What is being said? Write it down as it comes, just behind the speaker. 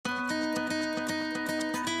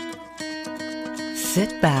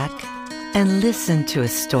Sit back and listen to a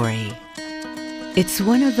story. It's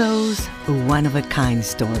one of those one-of-a-kind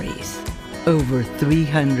stories, over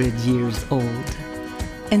 300 years old,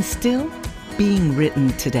 and still being written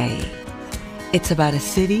today. It's about a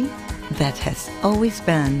city that has always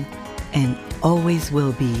been and always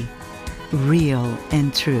will be real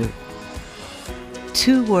and true.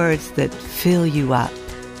 Two words that fill you up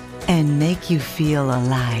and make you feel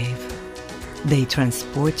alive. They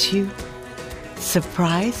transport you,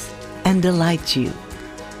 surprise and delight you,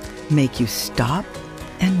 make you stop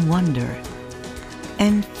and wonder,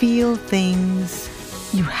 and feel things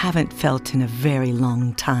you haven't felt in a very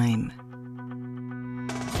long time.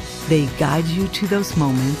 They guide you to those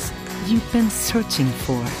moments you've been searching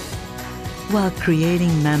for, while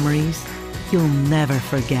creating memories you'll never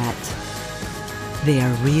forget. They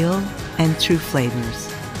are real and true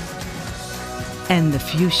flavors. And the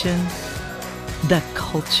fusion, the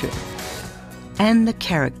culture, and the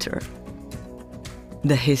character,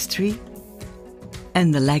 the history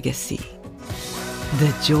and the legacy,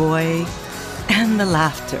 the joy and the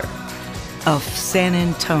laughter of San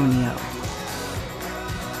Antonio.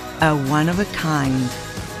 A one-of-a-kind,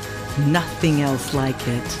 nothing else like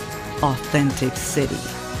it, authentic city.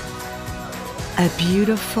 A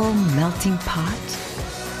beautiful melting pot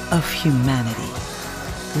of humanity,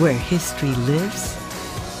 where history lives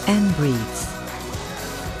and breathes,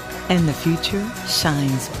 and the future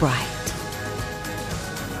shines bright.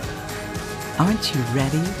 Aren't you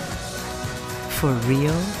ready for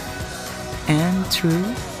real and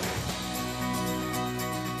true?